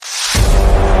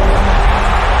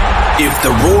If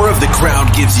the roar of the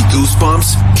crowd gives you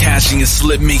goosebumps, catching a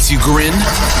slip makes you grin,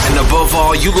 and above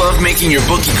all, you love making your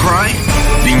bookie cry,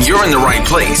 then you're in the right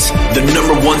place. The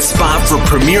 #1 spot for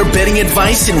premier betting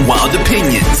advice and wild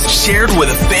opinions, shared with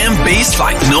a fan base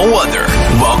like no other.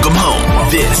 Welcome home.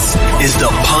 This is the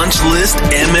Punch List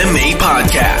MMA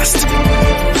Podcast.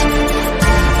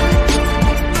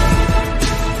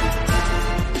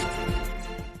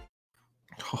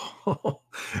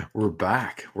 We're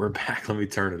back. Let me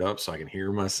turn it up so I can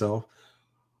hear myself.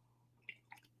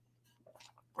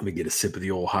 Let me get a sip of the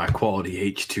old high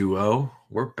quality H2O.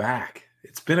 We're back.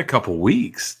 It's been a couple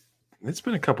weeks.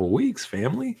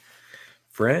 Family,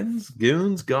 friends,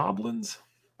 goons, goblins.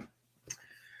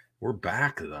 We're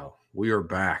back, though. We are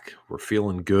back. We're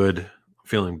feeling good.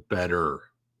 Feeling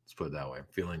better. Let's put it that way. I'm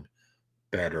feeling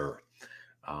better.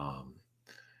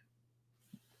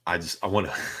 I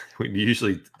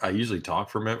usually talk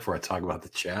for a minute before I talk about the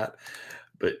chat,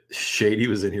 but Shady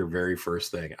was in here very first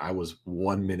thing. I was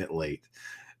 1 minute late,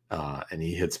 and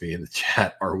he hits me in the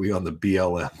chat. Are we on the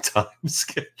BLM time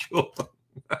schedule?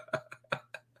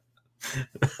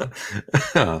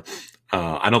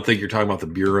 I don't think you're talking about the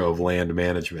Bureau of Land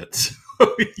Management.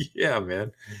 So, yeah,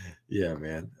 man.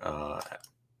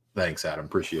 Thanks, Adam.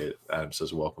 Appreciate it. Adam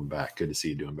says, welcome back. Good to see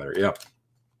you doing better. Yeah.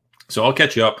 So I'll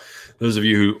catch you up. Those of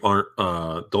you who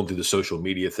don't do the social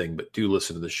media thing, but do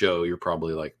listen to the show, you're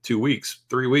probably like 2 weeks,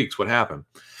 3 weeks. What happened?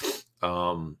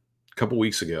 A couple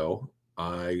weeks ago,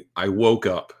 I woke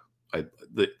up.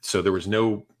 So there was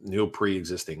no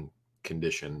pre-existing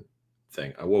condition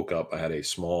thing. I woke up. I had a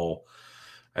small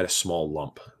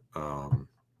lump,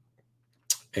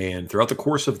 and throughout the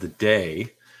course of the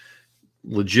day,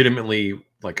 legitimately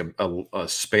like a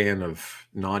span of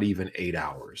not even 8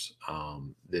 hours,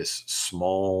 this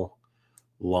small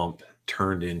lump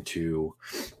turned into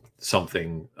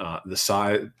something the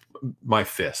size of my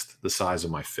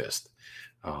fist,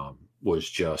 was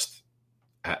just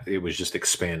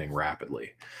expanding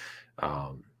rapidly.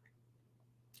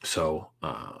 So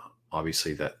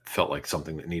obviously that felt like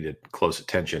something that needed close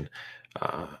attention.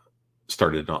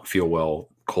 Started to not feel well,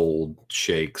 cold,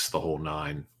 shakes, the whole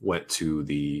nine. Went to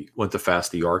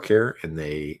Fast ER Care, and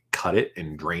they cut it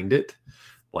and drained it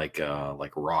like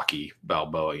Rocky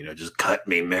Balboa, just cut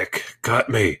me, Mick, cut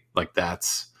me. Like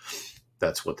that's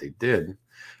what they did.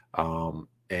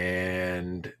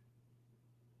 And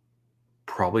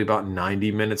probably about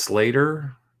 90 minutes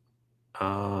later,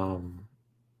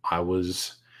 I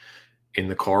was in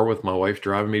the car with my wife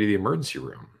driving me to the emergency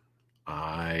room.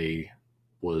 I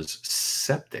was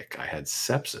septic. I had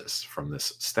sepsis from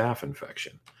this staph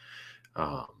infection.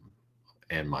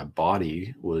 And my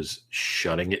body was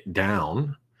shutting it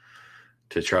down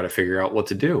to try to figure out what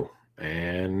to do.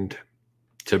 And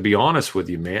to be honest with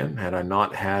you, man, had I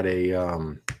not had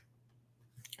a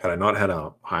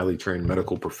highly trained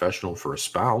medical professional for a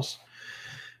spouse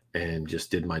and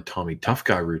just did my Tommy Tough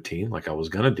Guy routine like I was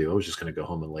going to do, I was just going to go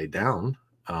home and lay down.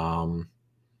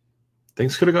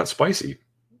 Things could have got spicy.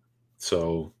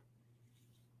 So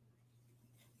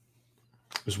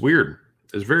it was weird.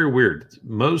 It was very weird.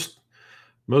 Most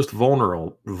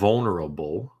vulnerable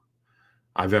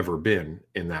I've ever been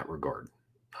in that regard.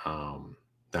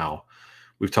 Now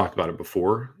we've talked about it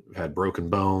before. I've had broken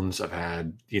bones. I've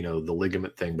had, the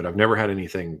ligament thing, but I've never had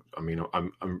anything. I mean,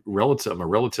 I'm a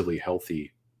relatively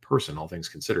healthy person, all things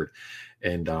considered.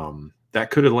 And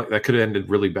that could have ended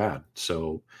really bad.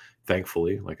 So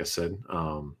thankfully, like I said,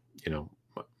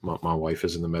 my wife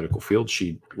is in the medical field.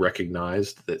 She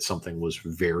recognized that something was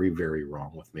very, very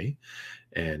wrong with me,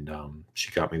 and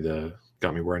she got me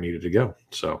where I needed to go.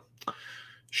 So,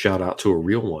 shout out to a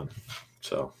real one.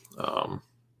 So,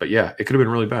 but yeah, it could have been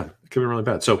really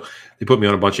bad. So they put me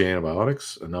on a bunch of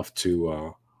antibiotics, enough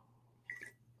to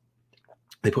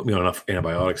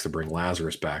bring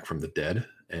Lazarus back from the dead,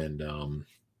 and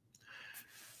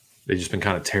they've just been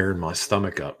kind of tearing my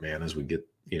stomach up, man, as we get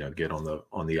on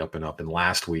the up and up. And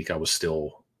last week I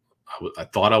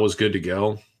thought I was good to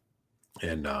go.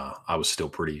 And I was still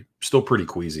pretty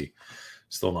queasy,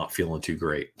 still not feeling too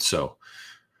great. So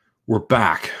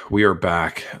we are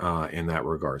back in that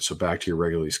regard. So back to your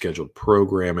regularly scheduled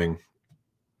programming.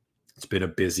 It's been a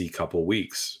busy couple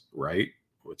weeks, right?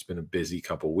 It's been a busy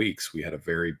couple weeks. We had a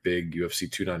very big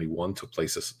UFC 291 took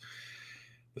place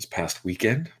this past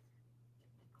weekend.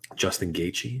 Justin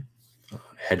Gaethje,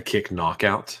 head kick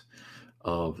knockout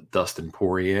of Dustin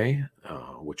Poirier,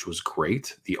 which was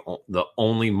great. The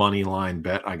only money line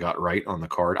bet I got right on the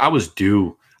card. I was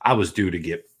due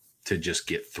to just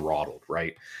get throttled,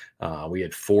 right? We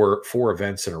had four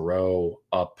events in a row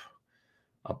up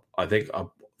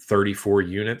 34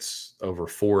 units over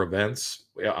 4 events,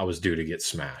 I was due to get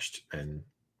smashed, and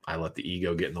I let the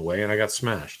ego get in the way, and I got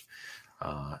smashed.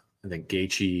 I think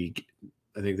the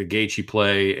Gaethje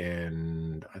play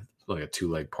and like a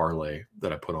 2-leg parlay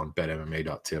that I put on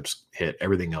betmma.tips hit.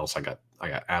 Everything else I got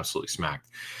absolutely smacked.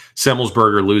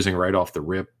 Semmelsberger losing right off the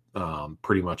rip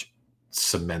pretty much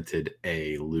cemented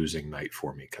a losing night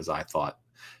for me, because I thought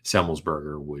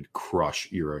Semmelsberger would crush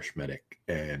Euroshmetic,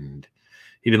 and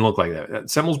he didn't look like that.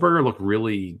 Semmelsberger looked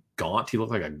really gaunt. He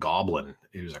looked like a goblin.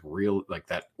 He was like real, like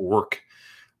that orc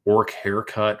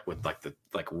haircut with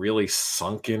like really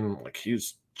sunken, like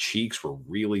his cheeks were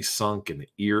really sunk, and the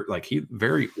ear, like he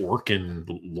very Orkin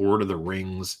Lord of the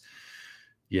Rings.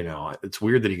 You know, it's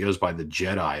weird that he goes by the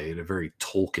Jedi. He had a very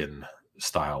Tolkien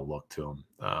style look to him.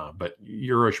 But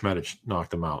Euroshmetic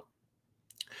knocked him out.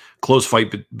 Close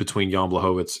fight between Jan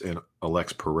Blachowicz and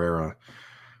Alex Pereira.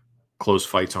 Close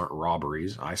fights aren't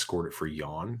robberies. I scored it for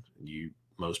Jan.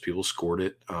 Most people scored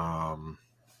it for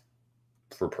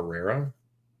Pereira.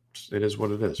 It is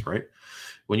what it is, right?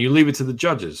 When you leave it to the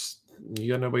judges,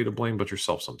 you got nobody to blame but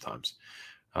yourself sometimes.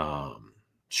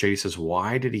 Shady says,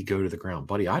 "Why did he go to the ground,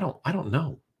 buddy? I don't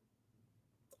know.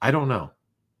 I don't know.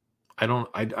 I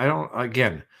don't.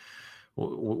 Again,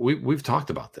 we've talked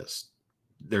about this.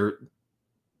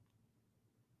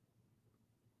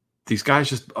 These guys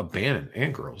just abandon,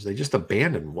 and girls, they just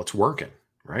abandon what's working,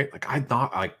 right? Like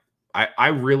I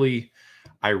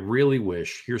really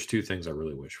wish, here's 2 things I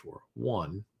really wish for.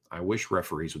 One, I wish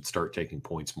referees would start taking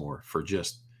points more for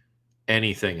just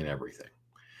anything and everything.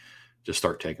 Just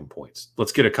start taking points.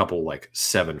 Let's get a couple like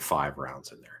 7-5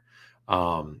 rounds in there.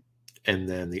 And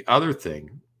then the other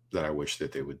thing that I wish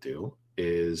that they would do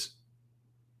is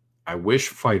I wish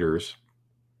fighters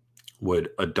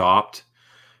would adopt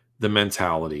the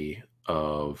mentality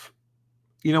of,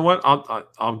 you know what,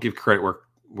 I'll give credit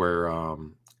where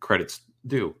credit's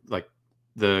due. Like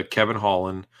the Kevin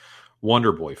Holland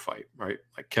Wonderboy fight, right?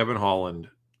 Like Kevin Holland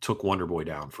took Wonderboy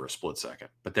down for a split second,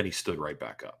 but then he stood right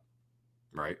back up,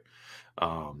 right?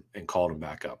 And called him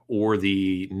back up. Or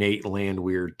the Nate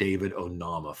Landwehr David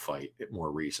Onama fight,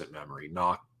 more recent memory,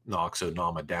 knocks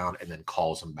Onama down and then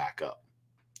calls him back up.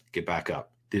 Get back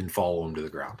up. Didn't follow him to the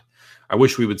ground. I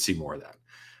wish we would see more of that.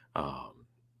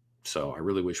 So I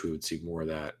really wish we would see more of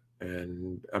that.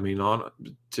 And I mean,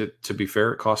 to be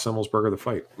fair, it cost Semmelsberger the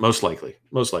fight. Most likely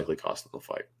cost him the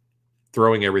fight.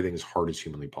 Throwing everything as hard as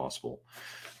humanly possible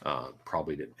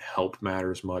probably didn't help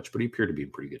matters much, but he appeared to be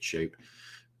in pretty good shape.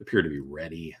 Appeared to be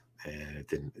ready, and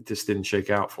it just didn't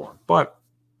shake out for him. But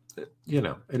you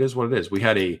know, it is what it is. We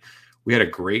had a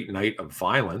great night of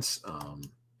violence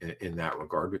in that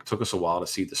regard. It took us a while to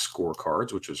see the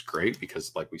scorecards, which was great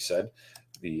because, like we said,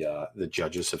 the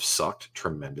judges have sucked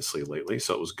tremendously lately.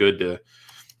 So it was good to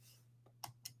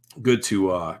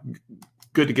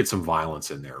get some violence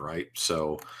in there, right?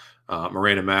 So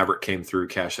Miranda Maverick came through,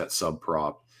 cashed that sub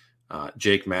prop.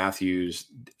 Jake Matthews,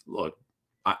 look,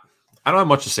 I don't have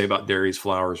much to say about Darius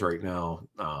Flowers right now.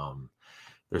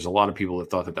 There's a lot of people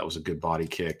that thought that was a good body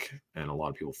kick, and a lot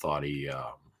of people thought he,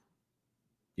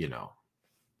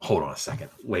 hold on a second.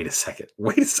 Wait a second.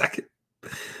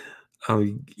 Oh,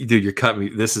 dude, you're cutting me.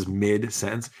 This is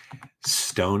mid-sentence.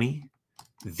 Stoney,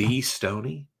 the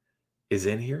Stoney, is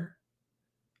in here.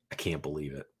 I can't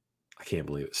believe it.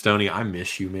 Stoney, I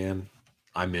miss you, man.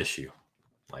 I miss you.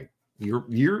 Like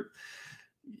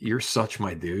you're such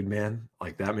my dude, man.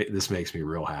 Like that. This makes me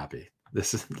real happy.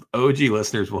 This is OG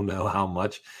listeners will know how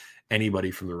much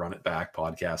anybody from the Run It Back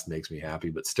podcast makes me happy,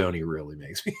 but Stoney really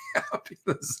makes me happy.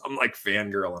 I'm like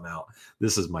fangirling out.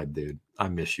 This is my dude. I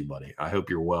miss you, buddy. I hope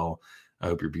you're well. I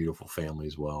hope your beautiful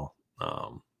family's well.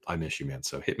 I miss you, man.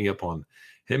 So hit me up on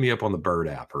the Bird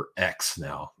app, or X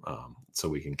now, so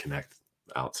we can connect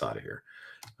outside of here.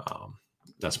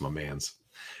 That's my man's.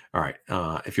 All right.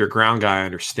 If you're a ground guy, I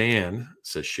understand,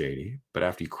 says Shady, but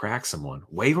after you crack someone,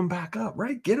 wave them back up,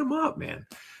 right? Get them up, man.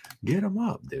 Get them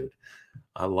up, dude.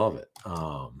 I love it.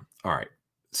 All right.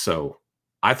 So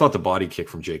I thought the body kick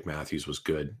from Jake Matthews was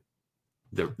good.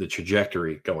 The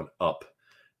trajectory going up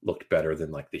looked better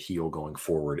than like the heel going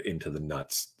forward into the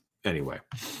nuts. Anyway,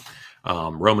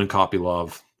 Roman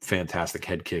Kopylov, fantastic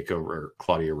head kick over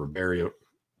Claudio Ribeiro,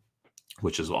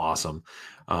 which is awesome.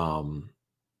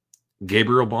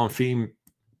 Gabriel Bonfim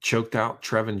choked out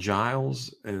Trevin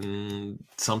Giles, and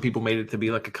some people made it to be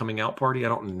like a coming out party. I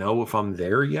don't know if I'm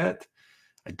there yet.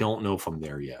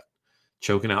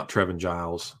 Choking out Trevin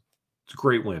Giles. It's a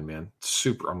great win, man.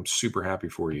 I'm super happy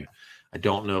for you. I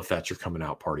don't know if that's your coming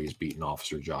out party, is beating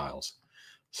Officer Giles.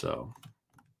 So,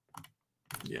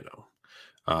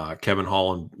 Kevin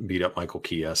Holland beat up Michael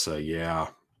Chiesa. Yeah.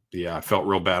 Yeah, I felt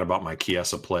real bad about my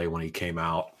Chiesa play when he came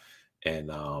out, and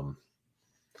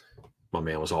my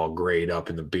man was all grayed up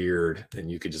in the beard,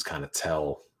 and you could just kind of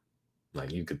tell,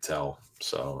 like you could tell.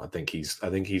 So I think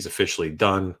he's officially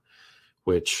done,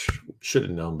 which should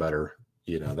have known better.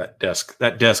 You know, that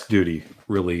desk duty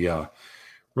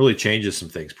really changes some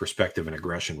things, perspective and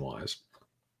aggression wise.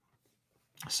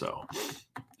 So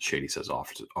Shady says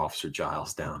Officer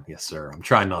Giles down. Yes, sir. I'm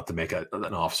trying not to make an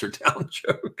Officer Down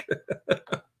joke.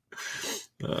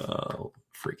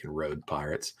 Freaking road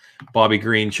pirates. Bobby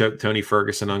Green choked Tony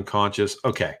Ferguson unconscious.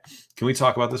 Okay. Can we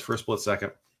talk about this for a split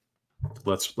second?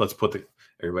 Let's put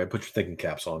everybody put your thinking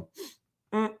caps on.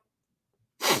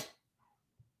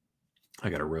 I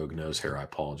got a rogue nose here. I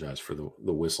apologize for the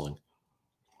whistling.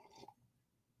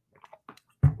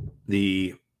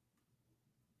 The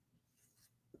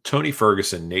Tony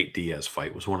Ferguson, Nate Diaz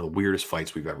fight was one of the weirdest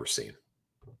fights we've ever seen,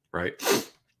 right?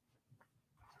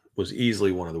 Was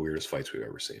easily one of the weirdest fights we've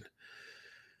ever seen.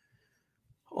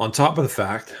 On top of the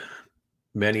fact,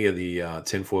 many of the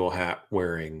tinfoil hat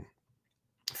wearing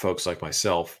folks like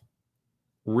myself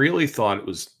really thought it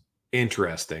was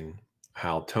interesting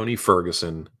how Tony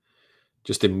Ferguson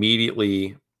just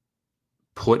immediately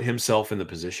put himself in the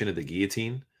position of the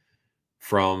guillotine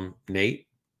from Nate,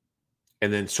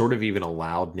 and then sort of even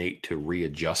allowed Nate to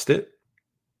readjust it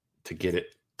to get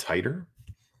it tighter,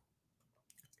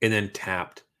 and then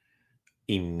tapped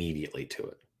immediately to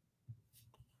it.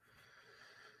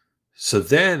 So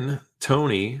then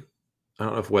Tony, I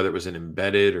don't know whether it was an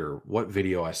embedded or what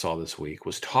video I saw this week,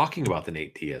 was talking about the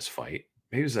Nate Diaz fight.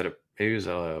 Maybe it was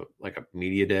like a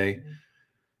media day.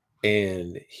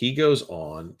 And he goes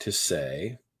on to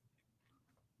say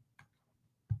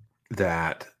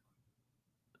that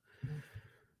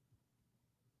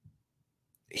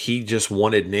he just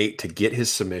wanted Nate to get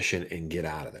his submission and get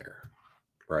out of there,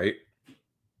 right?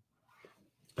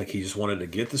 Like he just wanted to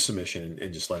get the submission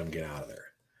and just let him get out of there,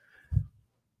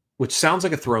 which sounds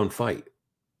like a thrown fight.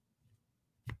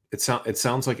 It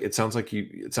sounds like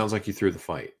you threw the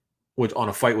fight, which on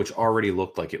a fight which already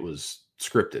looked like it was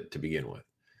scripted to begin with.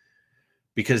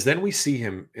 Because then we see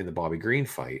him in the Bobby Green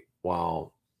fight.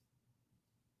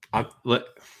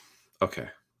 Okay,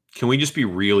 can we just be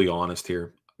really honest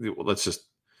here?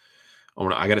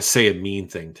 I got to say a mean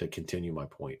thing to continue my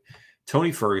point.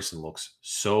 Tony Ferguson looks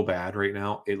so bad right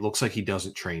now. It looks like he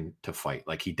doesn't train to fight.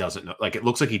 Like he doesn't know. Like it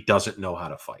looks like he doesn't know how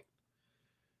to fight.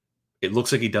 It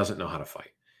looks like he doesn't know how to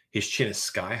fight. His chin is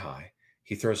sky high.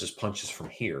 He throws his punches from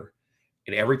here,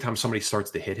 and every time somebody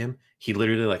starts to hit him, he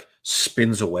literally like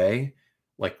spins away.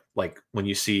 Like when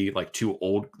you see like two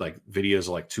old like videos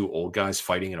of like two old guys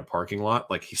fighting in a parking lot,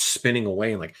 like he's spinning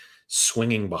away and like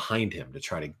swinging behind him to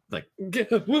try to like get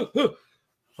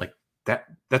like that.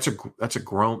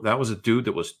 That was a dude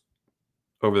that was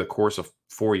over the course of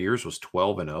 4 years was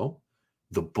 12-0.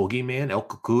 The boogeyman, El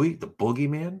Kukui, the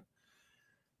boogeyman.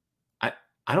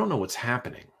 I don't know what's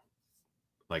happening.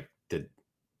 Like,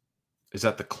 is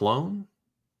that the clone?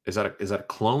 Is that a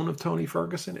clone of Tony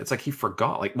Ferguson? It's like he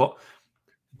forgot. Like, well,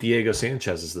 Diego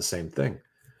Sanchez is the same thing.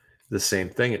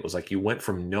 It was like you went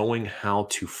from knowing how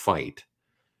to fight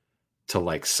to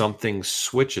like something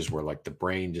switches where like the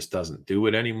brain just doesn't do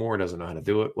it anymore, doesn't know how to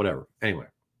do it, whatever. Anyway,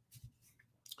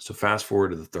 so fast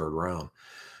forward to the third round.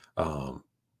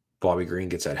 Bobby Green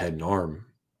gets that head and arm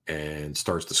and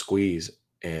starts to squeeze,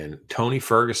 and Tony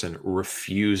Ferguson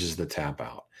refuses the tap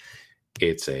out.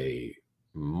 It's a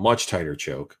much tighter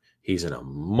choke. He's in a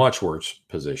much worse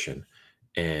position,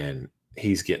 and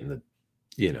he's getting the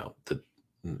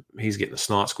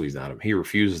snot squeezed out of him. He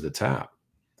refuses the tap,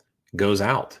 goes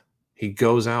out. He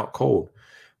goes out cold,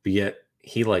 but yet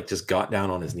he like just got down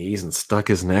on his knees and stuck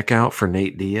his neck out for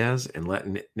Nate Diaz and let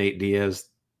Nate Diaz,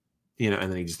 and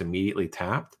then he just immediately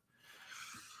tapped.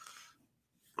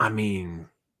 I mean,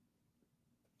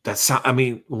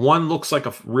 one looks like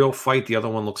a real fight. The other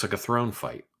one looks like a thrown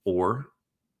fight or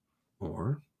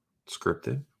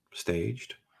scripted,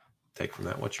 staged. Take from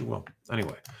that what you will.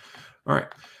 Anyway, all right.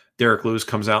 Derek Lewis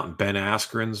comes out and Ben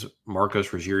Askren's Marcos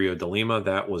Rogerio de Lima.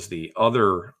 That was the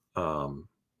other,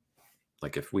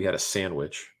 like if we had a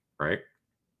sandwich, right?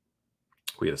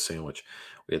 We had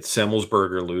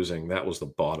Semmelsberger losing. That was the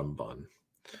bottom bun,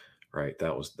 right?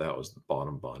 That was the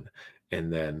bottom bun.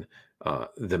 And then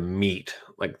the meat,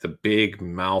 like the big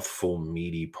mouthful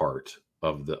meaty part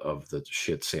of the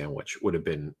shit sandwich would have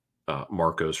been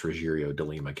Marcos Rogerio de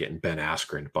Lima getting Ben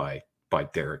Askren by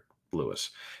Derek Lewis.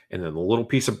 And then the little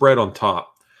piece of bread on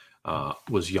top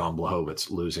was Jan Blachowicz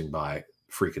losing by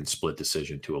freaking split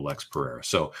decision to Alex Pereira.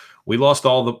 So we lost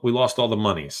all the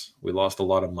monies. We lost a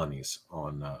lot of monies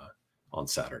on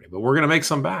Saturday, but we're going to make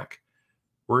some back.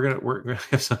 we're gonna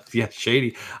have some, yeah,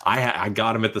 shady. I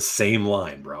got him at the same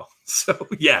line, bro. So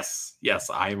yes,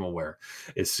 I am aware.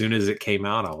 As soon as it came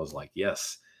out, I was like,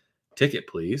 yes, ticket,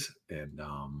 please. And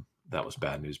that was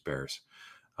bad news bears.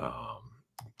 Um,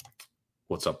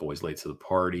 what's up, boys? Late to the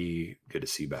party. Good to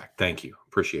see you back. Thank you.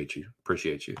 Appreciate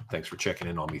you. Thanks for checking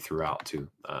in on me throughout too.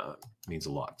 Means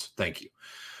a lot. So thank you.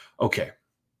 Okay.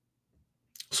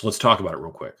 So let's talk about it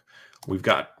real quick. We've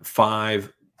got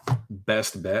 5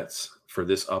 best bets for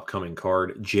this upcoming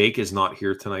card. Jake is not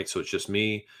here tonight, so it's just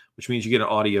me, which means you get an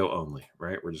audio only,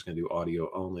 right? We're just going to do audio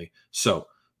only. So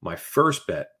my first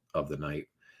bet of the night,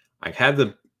 I had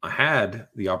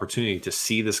the opportunity to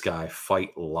see this guy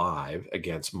fight live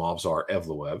against Movsar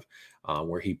Evloev,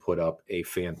 where he put up a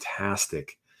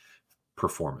fantastic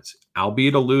performance,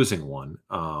 albeit a losing one.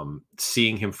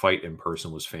 Seeing him fight in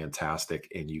person was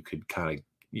fantastic, and you could kind of,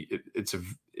 it's a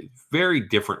very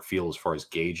different feel as far as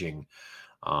gauging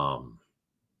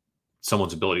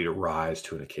someone's ability to rise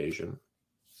to an occasion.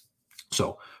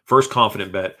 So first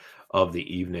confident bet of the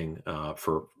evening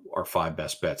for our 5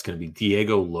 best bets going to be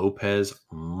Diego Lopez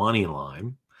money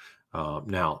line.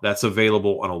 Now that's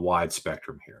available on a wide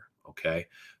spectrum here. Okay.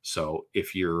 So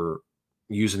if you're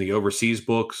using the overseas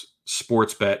books,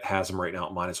 Sportsbet has them right now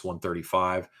at minus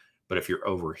 135. But if you're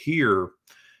over here,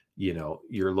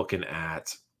 you're looking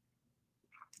at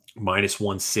minus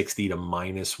 160 to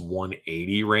minus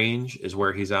 180 range is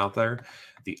where he's out there.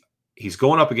 He's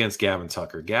going up against Gavin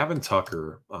Tucker. Gavin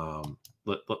Tucker,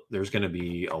 there's going to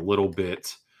be a little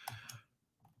bit.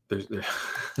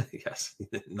 Yes,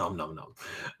 nom.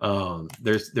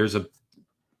 There's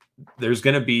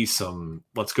going to be some.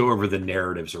 Let's go over the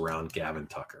narratives around Gavin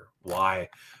Tucker. Why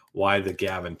the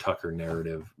Gavin Tucker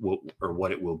narrative or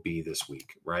what it will be this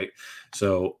week, right?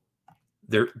 So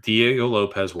Diego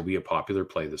Lopez will be a popular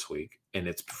play this week, and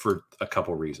it's for a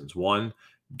couple reasons. One,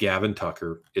 Gavin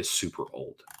Tucker is super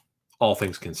old. All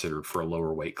things considered, for a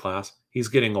lower weight class, he's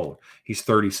getting old. He's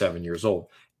 37 years old.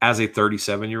 As a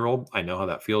 37-year-old, I know how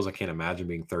that feels. I can't imagine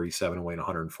being 37 and weighing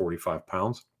 145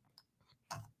 pounds.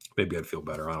 Maybe I'd feel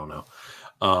better. I don't know.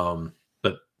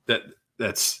 But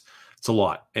it's a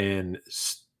lot. And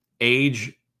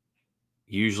age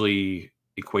usually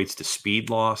equates to speed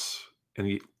loss in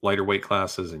the lighter weight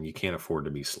classes, and you can't afford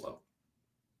to be slow.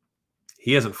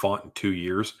 He hasn't fought in 2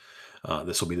 years.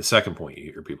 This will be the second point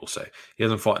you hear people say. He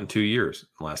hasn't fought in 2 years.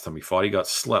 The last time he fought, he got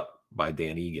slept by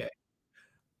Dan Ige.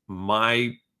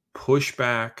 My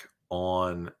pushback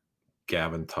on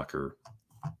Gavin Tucker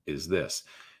is this.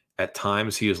 At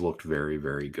times, he has looked very,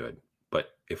 very good. But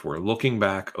if we're looking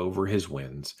back over his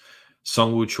wins,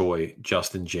 Sungwoo Choi,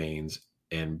 Justin James,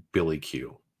 and Billy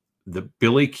Q. The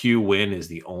Billy Q win is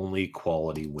the only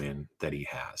quality win that he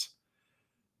has.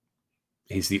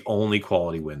 He's the only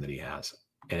quality win that he has.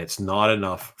 And it's not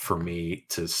enough for me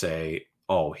to say,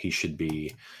 oh, he should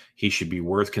be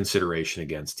worth consideration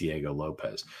against Diego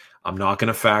Lopez. I'm not going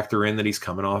to factor in that he's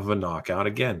coming off of a knockout.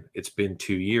 Again, it's been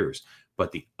 2 years.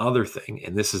 But the other thing,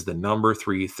 and this is the number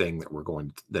 3 thing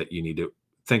that you need to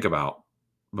think about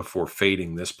before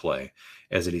fading this play,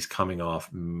 is that he's coming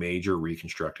off major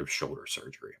reconstructive shoulder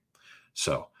surgery.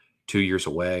 So 2 years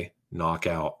away,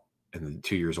 knockout, and then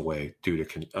 2 years away due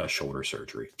to shoulder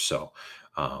surgery. So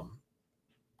I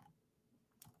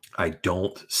don't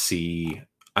want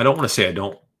to say I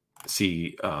don't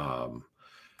see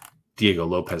Diego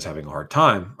Lopez having a hard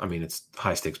time. I mean, it's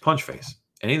high stakes punch face.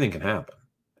 Anything can happen.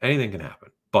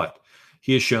 But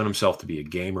he has shown himself to be a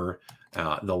gamer.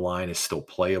 The line is still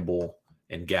playable,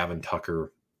 and Gavin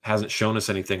Tucker hasn't shown us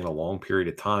anything in a long period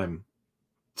of time.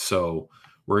 So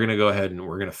we're going to go ahead and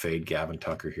we're going to fade Gavin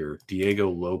Tucker here. Diego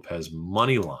Lopez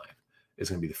money line is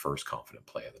going to be the first confident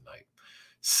play of the night.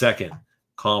 Second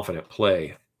confident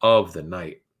play of the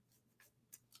night.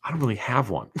 I don't really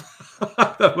have one.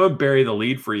 I'm going to bury the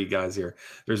lead for you guys here.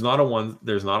 There's not a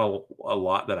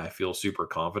lot that I feel super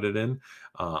confident in.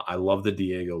 I love the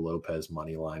Diego Lopez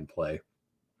money line play.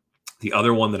 The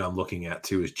other one that I'm looking at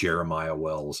too is Jeremiah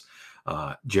Wells.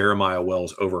 Jeremiah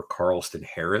Wells over Carlston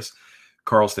Harris.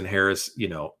 Carlston Harris,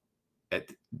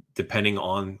 depending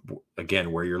on,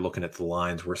 again, where you're looking at the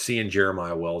lines, we're seeing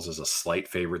Jeremiah Wells as a slight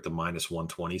favorite, the minus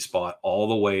 120 spot, all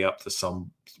the way up to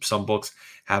some books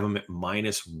have him at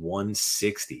minus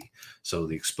 160. So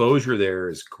the exposure there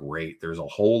is great. There's a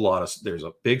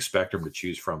big spectrum to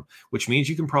choose from, which means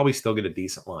you can probably still get a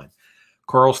decent line.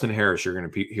 Carlston Harris, you're going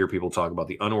to hear people talk about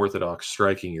the unorthodox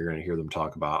striking. You're going to hear them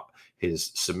talk about his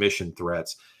submission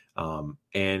threats.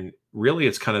 And really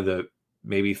it's kind of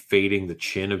maybe fading the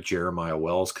chin of Jeremiah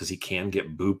Wells because he can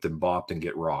get booped and bopped and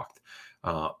get rocked.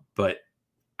 But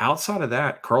outside of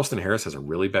that, Carlston Harris has a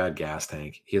really bad gas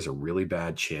tank. He has a really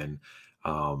bad chin.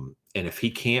 And if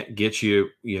he can't get you,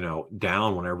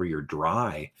 down whenever you're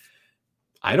dry,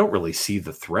 I don't really see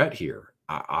the threat here.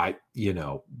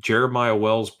 Jeremiah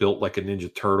Wells built like a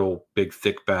Ninja Turtle, big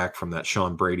thick back from that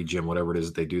Sean Brady gym, whatever it is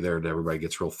that they do there, and everybody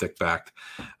gets real thick backed.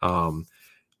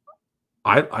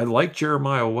 I like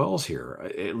Jeremiah Wells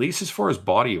here, at least as far as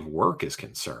body of work is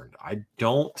concerned. I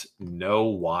don't know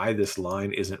why this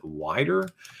line isn't wider,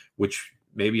 which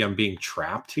maybe I'm being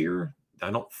trapped here.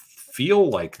 I don't feel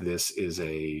like this is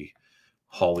a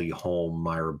Holly Holm,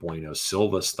 Myra Bueno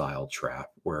Silva style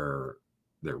trap where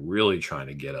they're really trying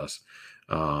to get us.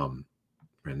 And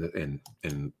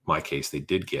in my case, they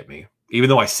did get me, even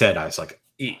though I was like,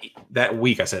 that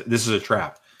week I said, this is a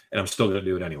trap and I'm still going to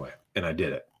do it anyway. And I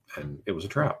did it. And it was a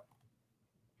trap.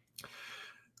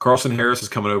 Carlston Harris is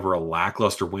coming over a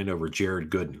lackluster win over Jared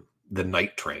Gooden, the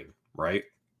night train, right?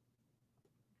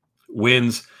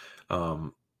 Wins,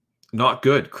 not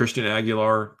good. Christian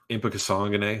Aguilar, Impa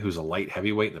Kasangane, who's a light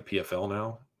heavyweight in the PFL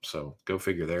now. So go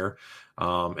figure there.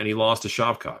 And he lost to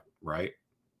Shavkat, right?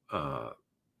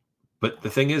 But the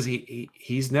thing is,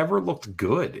 he's never looked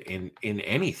good in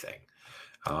anything.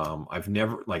 I've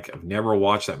never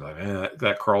watched that. Like,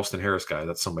 that Carlston Harris guy,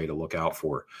 that's somebody to look out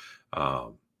for.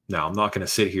 Now, I'm not going to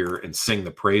sit here and sing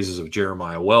the praises of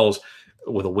Jeremiah Wells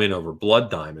with a win over Blood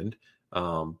Diamond.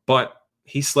 But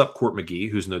he slept Court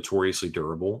McGee, who's notoriously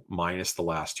durable, minus the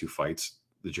last two fights,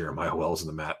 the Jeremiah Wells and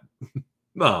the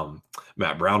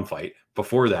Matt Brown fight.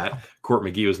 Before that, Court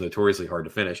McGee was notoriously hard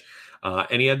to finish.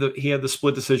 And he had the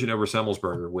split decision over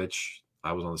Semmelsberger, which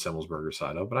I was on the Semmelsberger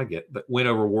side of, but I get. But win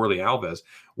over Worley Alves.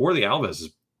 Worley Alves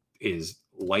is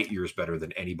light years better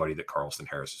than anybody that Carlston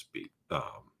Harris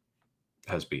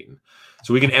has beaten.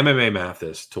 So we can MMA math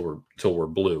this till we're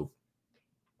blue.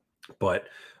 But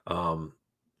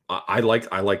I like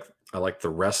the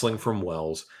wrestling from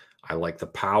Wells. I like the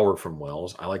power from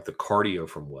Wells. I like the cardio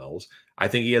from Wells. I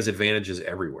think he has advantages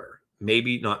everywhere.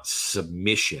 Maybe not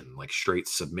submission, like straight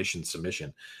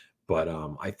submission, but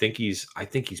I think he's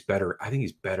better. I think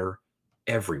he's better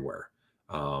everywhere.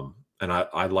 And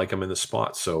I like him in the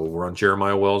spot. So we're on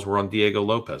Jeremiah Wells. We're on Diego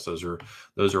Lopez. Those are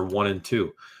 1 and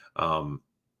 2.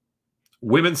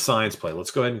 Women's science play. Let's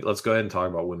go ahead and talk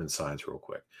about women's science real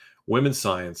quick. Women's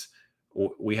science.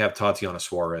 We have Tatiana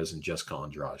Suarez and Jessica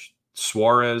Andrade.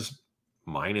 Suarez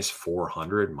minus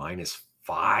 400, minus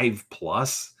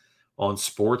 5+ on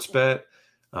Sportsbet.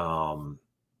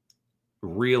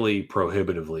 Really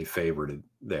prohibitively favored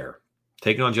there.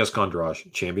 Taking on Jessica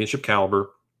Andrade, championship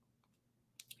caliber.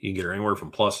 You can get her anywhere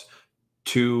from plus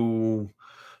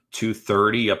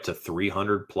 230 up to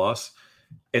 300+.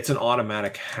 It's an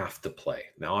automatic have to play.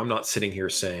 Now, I'm not sitting here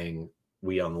saying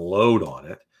we unload on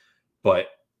it, but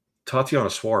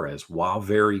Tatiana Suarez, while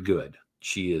very good,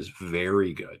 she is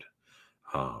very good,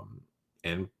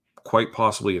 and quite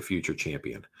possibly a future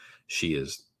champion. She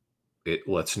is.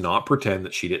 Let's not pretend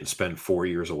that she didn't spend 4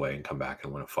 years away and come back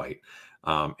and win a fight,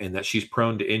 and that she's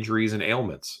prone to injuries and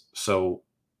ailments. So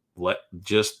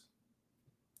just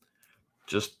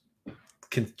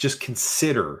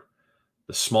consider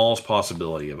the smallest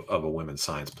possibility of a women's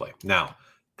science play. Now,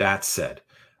 that said,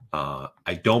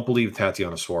 I don't believe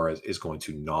Tatiana Suarez is going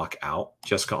to knock out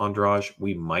Jessica Andrade.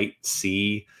 We might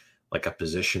see like a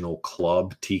positional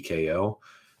club TKO.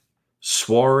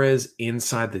 Suarez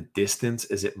inside the distance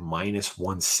is at minus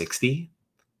 160.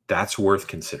 That's worth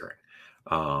considering.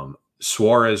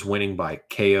 Suarez winning by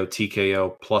KO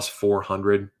TKO plus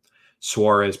 400.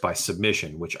 Suarez by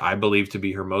submission, which I believe to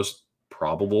be her most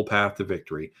probable path to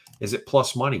victory, is at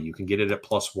plus money. You can get it at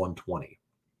plus 120.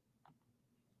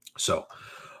 So,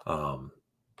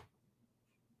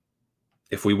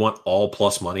 if we want all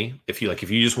plus money, if you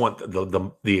just want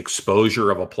the exposure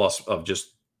of a plus of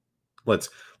just let's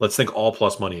think all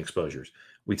plus money exposures.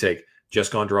 We take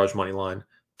Jessica Andrade money line,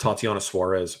 Tatiana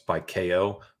Suarez by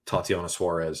KO, Tatiana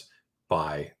Suarez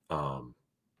by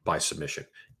submission,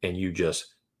 and you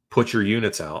just put your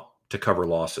units out to cover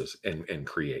losses and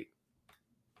create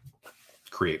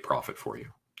profit for you.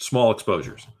 Small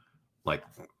exposures, like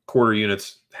quarter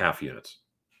units, half units,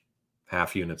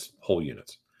 whole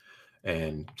units,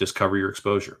 and just cover your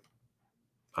exposure.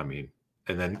 I mean,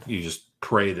 and then you just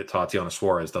pray that Tatiana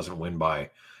Suarez doesn't win by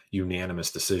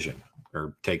unanimous decision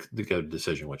or take the good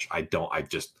decision, which I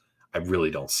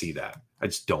really don't see that. I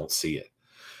just don't see it.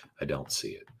 I don't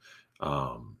see it.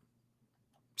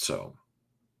 So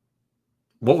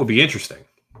what would be interesting?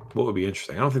 I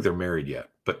don't think they're married yet,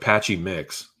 but Patchy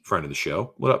Mix, friend of the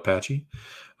show. What up, Patchy?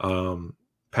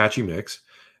 Patchy Mix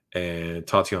and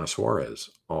Tatiana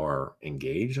Suarez are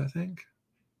engaged, I think.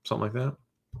 Something like that.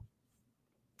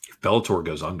 If Bellator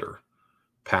goes under,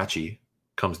 Patchy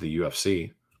comes to the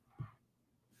UFC.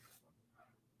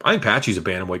 I think Patchy's a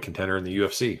bantamweight contender in the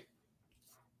UFC.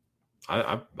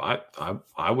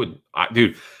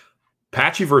 Dude,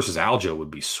 Patchy versus Aljo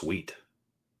would be sweet.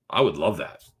 I would love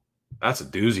that. That's a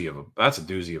doozy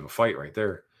of a fight right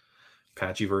there.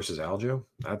 Patchy versus Aljo.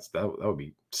 That would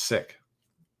be sick.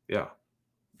 Yeah.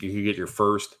 You could get your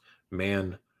first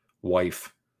man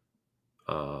wife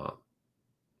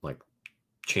like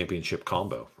championship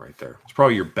combo right there. It's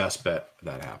probably your best bet of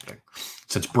that happening.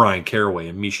 Since Brian Caraway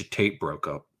and Misha Tate broke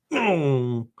up.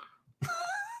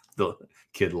 The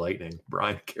Kid Lightning,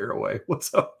 Brian Caraway.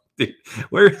 What's up, dude?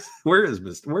 Where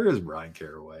is Brian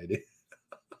Caraway, dude?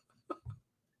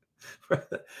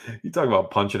 You talk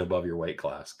about punching above your weight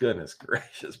class. Goodness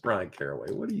gracious, Brian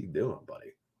Caraway. What are you doing,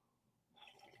 buddy?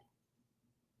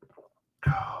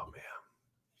 Oh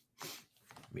man.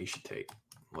 Misha Tate.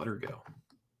 Let her go.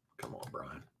 Come on,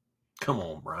 Brian. Come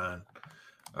on, Brian.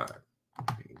 All right.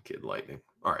 Kid Lightning.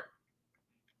 All right.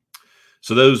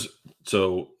 So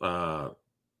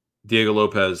Diego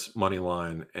Lopez money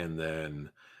line, and then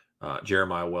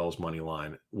Jeremiah Wells money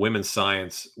line. Women's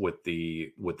Science with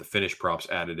the finish props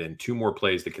added in. 2 more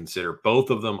plays to consider. Both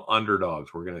of them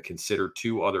underdogs. We're going to consider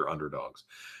 2 other underdogs.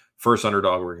 First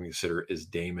underdog we're going to consider is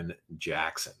Damon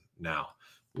Jackson. Now,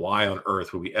 why on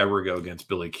earth would we ever go against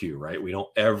Billy Q, right? We don't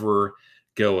ever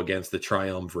go against the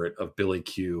triumvirate of Billy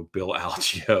Q, Bill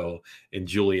Algeo, and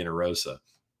Julian Erosa.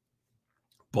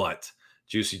 But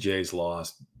Juicy J's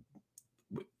lost.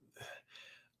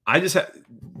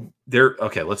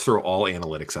 Okay, let's throw all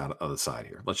analytics out of the side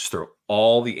here. Let's just throw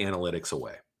all the analytics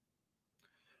away.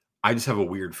 I just have a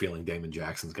weird feeling Damon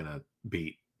Jackson's going to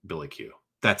beat Billy Q.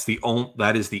 That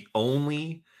is the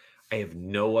only, I have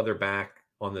no other back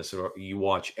on this. You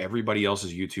watch everybody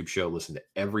else's YouTube show, listen to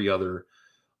every other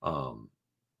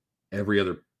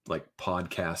like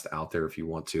podcast out there if you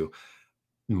want to.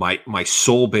 My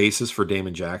sole basis for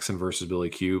Damon Jackson versus Billy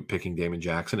Q, picking Damon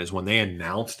Jackson, is when they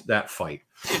announced that fight.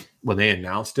 When they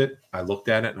announced it, I looked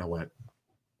at it and I went,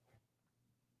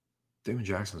 Damon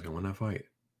Jackson's going to win that fight.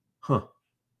 Huh.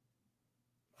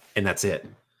 And that's it.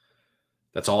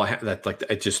 That's all I have. That like,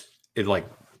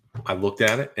 I looked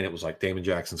at it and it was like, Damon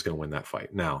Jackson's going to win that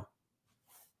fight. Now,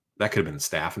 that could have been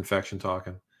staph infection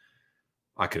talking.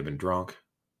 I could have been drunk.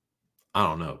 I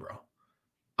don't know, bro.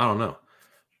 I don't know.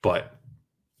 But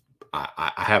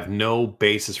I have no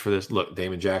basis for this. Look,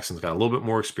 Damon Jackson's got a little bit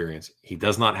more experience. He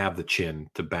does not have the chin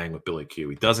to bang with Billy Q.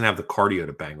 He doesn't have the cardio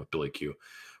to bang with Billy Q.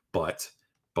 But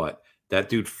that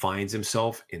dude finds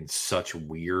himself in such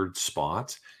weird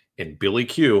spots. And Billy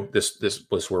Q, this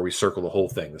was where we circle the whole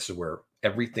thing. This is where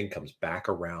everything comes back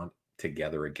around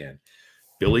together again.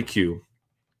 Billy Q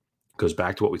goes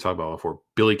back to what we talked about before.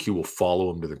 Billy Q will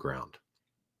follow him to the ground.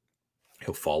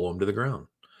 He'll follow him to the ground.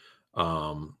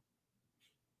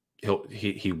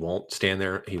 He won't stand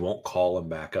there. He won't call him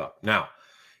back up. Now,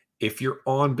 if you're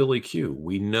on Billy Q,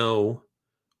 we know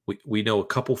a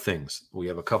couple things. We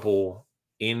have a couple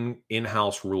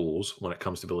in-house rules when it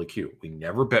comes to Billy Q. We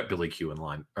never bet Billy Q in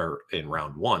line or in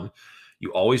round 1.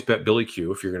 You always bet Billy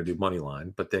Q if you're going to do money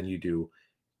line, but then you do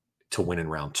to win in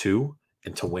round 2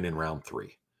 and to win in round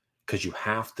 3, because you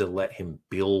have to let him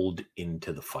build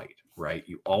into the fight, right?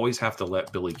 You always have to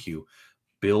let Billy Q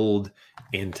build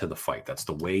into the fight. That's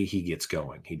the way he gets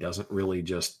going. He doesn't really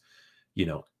just,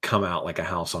 come out like a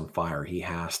house on fire. He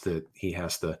has to,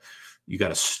 you got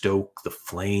to stoke the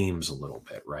flames a little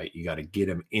bit, right? You got to get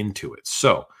him into it.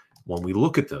 So when we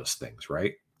look at those things,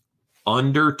 right,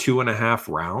 under 2.5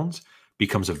 rounds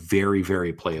becomes a very,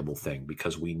 very playable thing,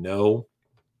 because we know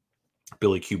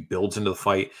Billy Q builds into the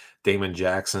fight. Damon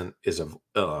Jackson is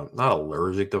not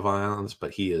allergic to violence,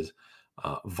 but he is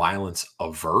violence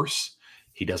averse.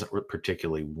 He doesn't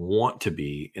particularly want to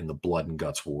be in the blood and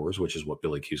guts wars, which is what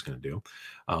Billy Q is going to do.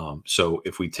 So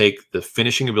if we take the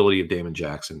finishing ability of Damon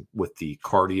Jackson with the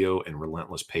cardio and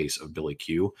relentless pace of Billy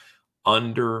Q,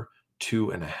 under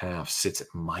 2.5 sits at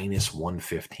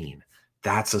 -115.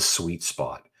 That's a sweet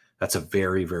spot. That's a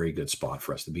very, very good spot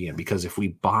for us to be in, because if we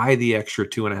buy the extra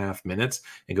 2.5 minutes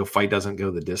and go fight doesn't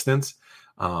go the distance,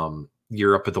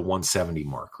 you're up at the 170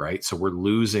 mark, right? So we're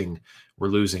losing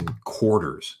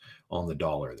quarters on the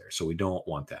dollar there. So we don't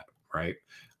want that, right?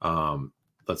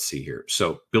 Let's see here.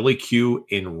 So Billy Q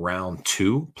in round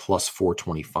 2 plus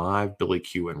 425, Billy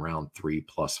Q in round 3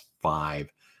 plus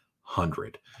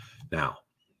 500. Now,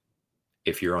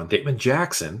 if you're on Damon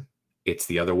Jackson, it's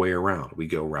the other way around. We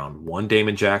go round 1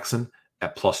 Damon Jackson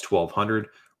at plus 1200,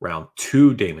 round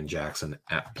 2 Damon Jackson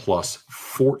at plus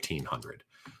 1400.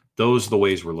 Those are the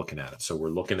ways we're looking at it. So we're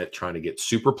looking at trying to get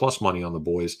super plus money on the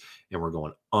boys, and we're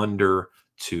going under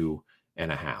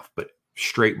 2.5. But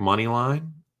straight money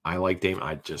line, I like Damon.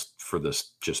 I just for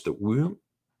this, just the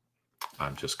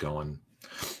I'm just going.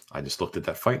 I just looked at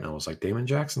that fight and I was like, Damon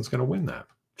Jackson's going to win that.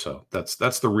 So that's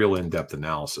the real in-depth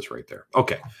analysis right there.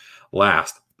 Okay,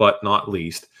 last but not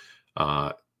least,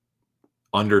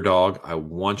 underdog. I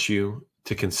want you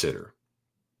to consider.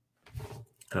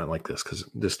 And I like this because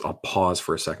just I'll pause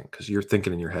for a second because you're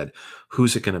thinking in your head,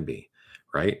 who's it going to be,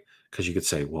 right? Because you could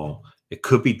say, well, it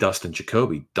could be Dustin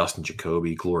Jacoby. Dustin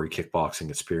Jacoby, glory kickboxing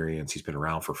experience. He's been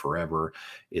around for forever.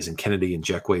 Isn't Kennedy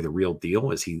Njekwe the real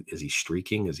deal? Is he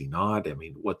streaking? Is he not? I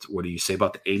mean, what do you say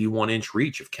about the 81-inch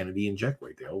reach of Kennedy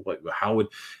Njekwe, Dale?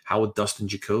 How would Dustin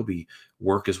Jacoby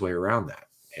work his way around that?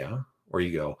 Yeah. Or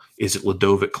you go, is it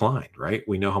Ludovic Klein, right?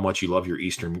 We know how much you love your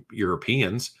Eastern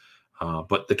Europeans.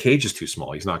 But the cage is too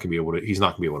small. He's not going to be able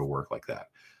to work like that.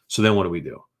 So then what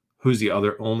do? Who's the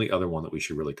only other one that we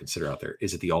should really consider out there?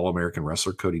 Is it the All-American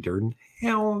wrestler Cody Durden?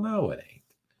 Hell no, it ain't.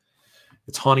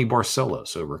 It's Hani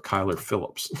Barcelos over Kyler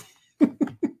Phillips.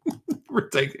 We're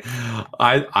taking.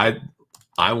 I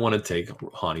want to take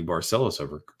Hani Barcelos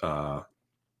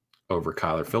over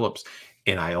Kyler Phillips,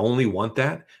 and I only want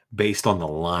that based on the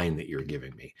line that you're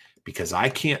giving me. Because I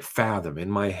can't fathom in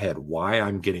my head why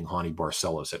I'm getting Hani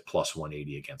Barcelos at plus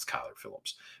 180 against Kyler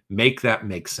Phillips. Make that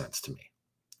make sense to me,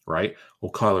 right?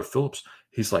 Well, Kyler Phillips,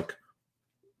 he's like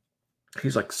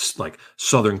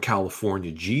Southern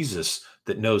California Jesus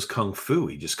that knows Kung Fu.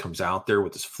 He just comes out there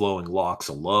with his flowing locks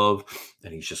of love,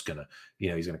 and he's just gonna,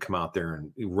 he's gonna come out there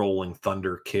and rolling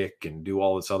thunder kick and do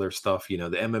all this other stuff. The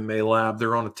MMA lab,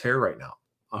 they're on a tear right now.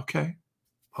 Okay,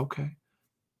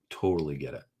 totally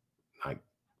get it.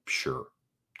 Sure,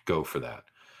 go for that.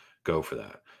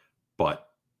 But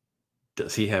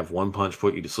does he have one punch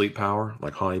put you to sleep power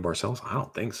like Hani Barcelos? I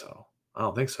don't think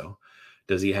so.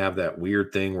 Does he have that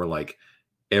weird thing where like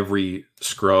every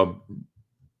scrub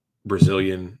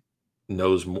Brazilian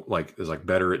knows is like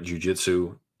better at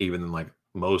jiu-jitsu even than like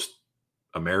most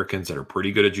Americans that are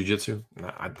pretty good at jiu-jitsu?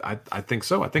 I think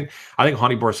so. I think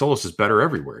Hani Barcelos is better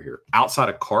everywhere here, outside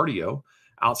of cardio,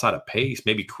 outside of pace,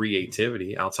 maybe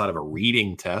creativity, outside of a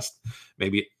reading test,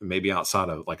 maybe outside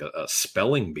of like a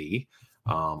spelling bee.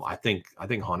 I think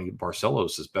Hani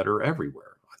Barcelos is better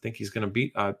everywhere. I think he's going to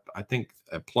beat. I think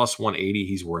at plus 180,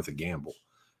 he's worth a gamble.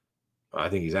 I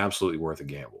think he's absolutely worth a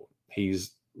gamble.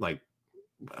 He's like,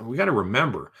 we got to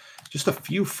remember, just a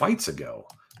few fights ago,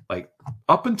 like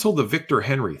up until the Victor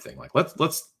Henry thing. Like let's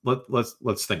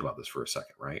think about this for a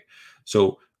second, right?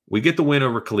 So we get the win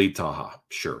over Khalid Taha.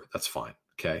 Sure, that's fine.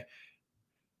 Okay.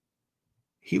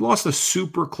 He lost a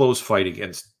super close fight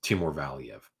against Timur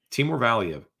Valiev. Timur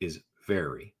Valiev is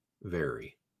very,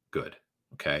 very good.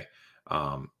 Okay.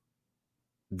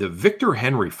 The Victor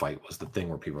Henry fight was the thing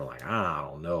where people are like, I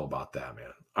don't know about that, man.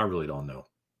 I really don't know.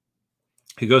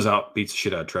 He goes out, beats the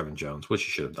shit out of Trevin Jones, which he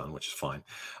should have done, which is fine.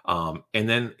 And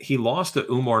then he lost to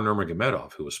Umar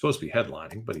Nurmagomedov, who was supposed to be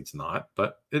headlining, but he's not.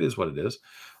 But it is what it is.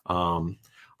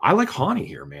 I like Hani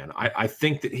here, man. I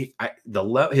think that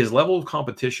his level of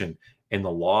competition and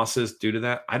the losses due to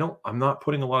that, I'm not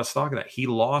putting a lot of stock in that. He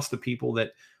lost to people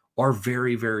that are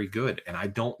very, very good. And I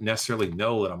don't necessarily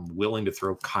know that I'm willing to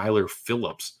throw Kyler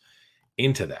Phillips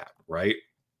into that, right?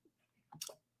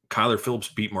 Kyler Phillips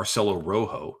beat Marcelo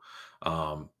Rojo,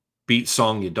 beat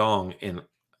Song Yadong, and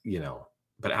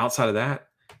but outside of that,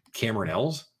 Cameron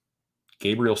Ells,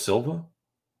 Gabriel Silva,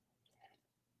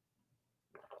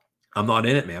 I'm not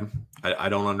in it, man. I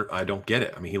don't get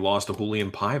it. I mean, he lost to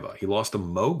Julian Paiva. He lost to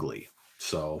Mowgli.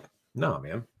 So no,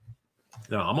 man.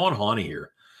 No, I'm on Hani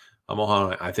here. I'm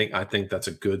on Hani. I think that's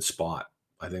a good spot.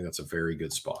 I think that's a very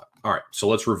good spot. All right. So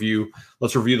let's review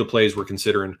the plays we're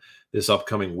considering this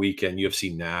upcoming weekend.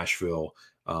 UFC Nashville.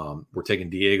 We're taking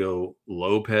Diego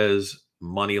Lopez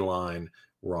money line.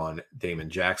 We're on Damon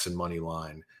Jackson money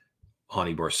line,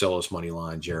 Hani Barcelos money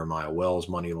line, Jeremiah Wells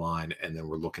money line, and then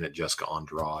we're looking at Jessica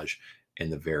Andrade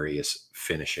and the various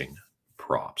finishing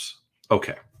props.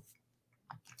 Okay.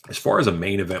 As far as a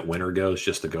main event winner goes,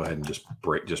 just to go ahead and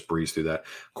just breeze through that,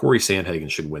 Corey Sandhagen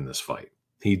should win this fight.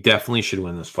 He definitely should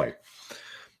win this fight.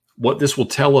 What this will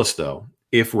tell us, though,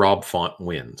 if Rob Font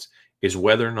wins, is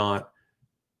whether or not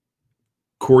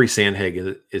Corey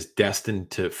Sandhagen is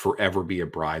destined to forever be a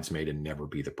bridesmaid and never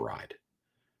be the bride,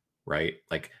 right?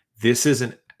 Like this is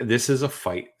a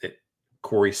fight that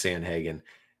Corey Sandhagen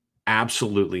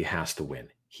absolutely has to win.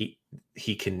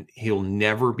 He'll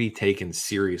never be taken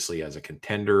seriously as a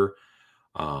contender.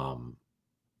 He'll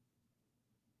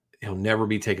never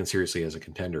be taken seriously as a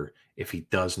contender if he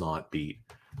does not beat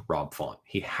Rob Font.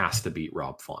 He has to beat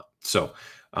Rob Font. So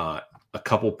a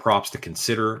couple props to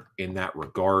consider in that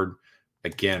regard.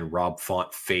 Again, Rob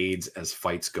Font fades as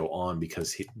fights go on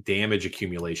because damage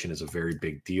accumulation is a very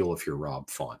big deal if you're Rob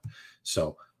Font.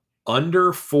 So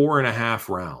Under 4.5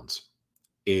 rounds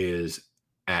is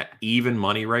at even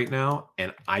money right now.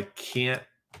 And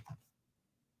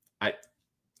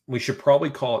we should probably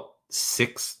call it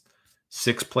six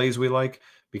plays we like,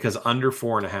 because under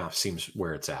 4.5 seems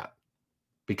where it's at.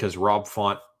 Because Rob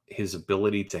Font, his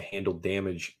ability to handle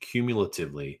damage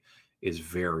cumulatively is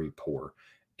very poor.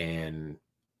 And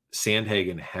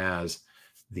Sandhagen has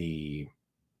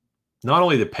not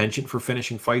only the penchant for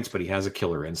finishing fights, but he has a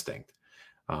killer instinct.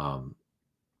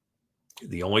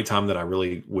 The only time that I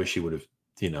really wish he would have,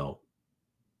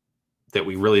 that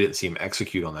we really didn't see him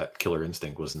execute on that killer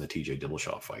instinct was in the TJ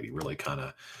Dillashaw fight. He really kind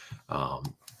of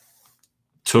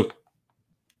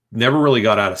never really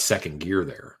got out of second gear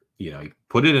there. He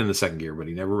put it in the second gear, but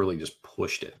he never really just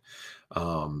pushed it.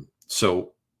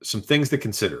 So some things to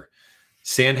consider.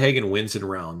 Sandhagen wins in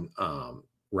round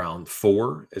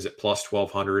 4 is at plus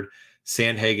 1,200.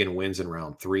 Sandhagen wins in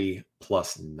round 3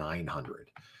 plus 900.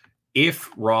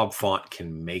 If Rob Font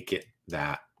can make it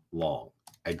that long,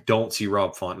 I don't see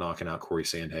Rob Font knocking out Corey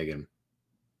Sandhagen.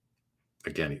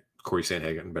 Again, Corey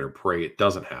Sandhagen better pray it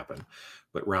doesn't happen.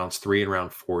 But rounds 3 and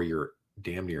round 4, you're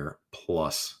damn near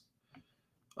plus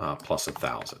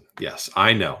 1,000. Yes,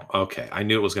 I know. Okay, I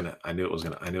knew it was gonna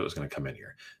come in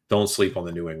here. Don't sleep on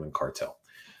the New England cartel,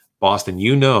 Boston.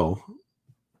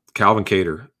 Calvin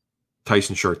Cater,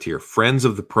 Tyson Chartier, friends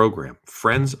of the program,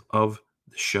 friends of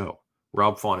the show.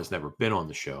 Rob Font has never been on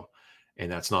the show,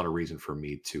 and that's not a reason for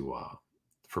me to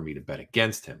bet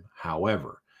against him.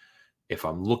 However, if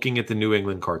I'm looking at the New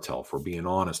England cartel, if we're being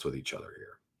honest with each other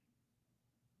here,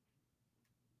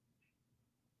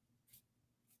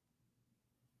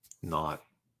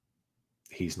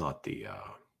 he's not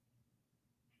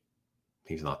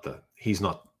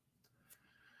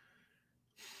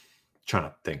trying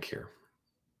to think here.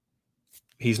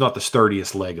 He's not the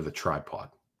sturdiest leg of the tripod.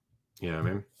 You know what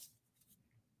I mean?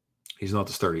 He's not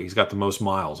the sturdy. He's got the most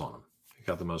miles on him.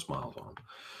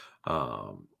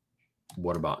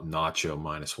 What about Nacho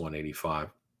minus 185?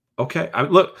 Okay.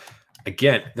 Look,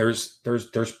 again, there's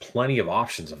plenty of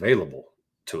options available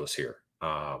to us here.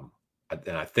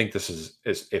 And I think this is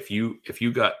if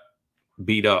you got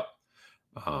beat up,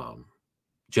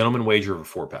 gentleman wager of a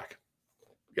 4-pack.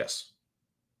 Yes,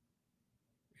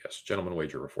 gentleman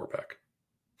wager of a 4-pack.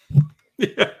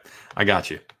 Yeah, I got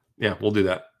you. Yeah, we'll do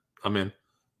that. I'm in.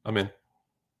 I'll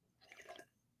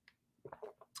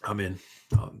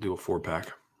do a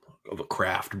 4-pack of a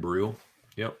craft brew.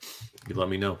 Yep. You let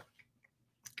me know.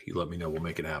 We'll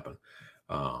make it happen.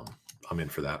 I'm in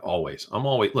for that always. I'm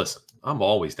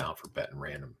always down for betting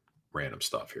random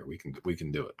stuff here. We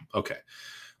can do it. Okay.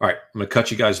 All right. I'm going to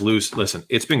cut you guys loose. Listen,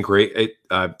 it's been great.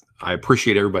 I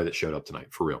appreciate everybody that showed up tonight,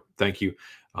 for real. Thank you.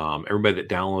 Everybody that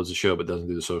downloads the show but doesn't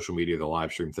do the social media, the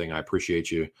live stream thing, I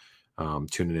appreciate you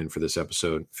tuning in for this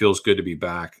episode. Feels good to be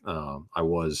back. I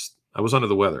was under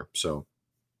the weather, so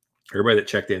everybody that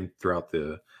checked in throughout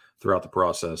the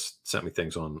process, sent me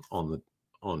things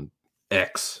on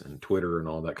X and Twitter and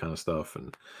all that kind of stuff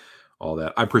and all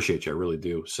that. I appreciate you. I really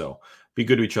do. So be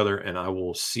good to each other, and I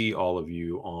will see all of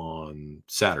you on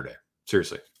Saturday.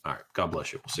 Seriously. All right. God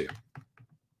bless you. We'll see you.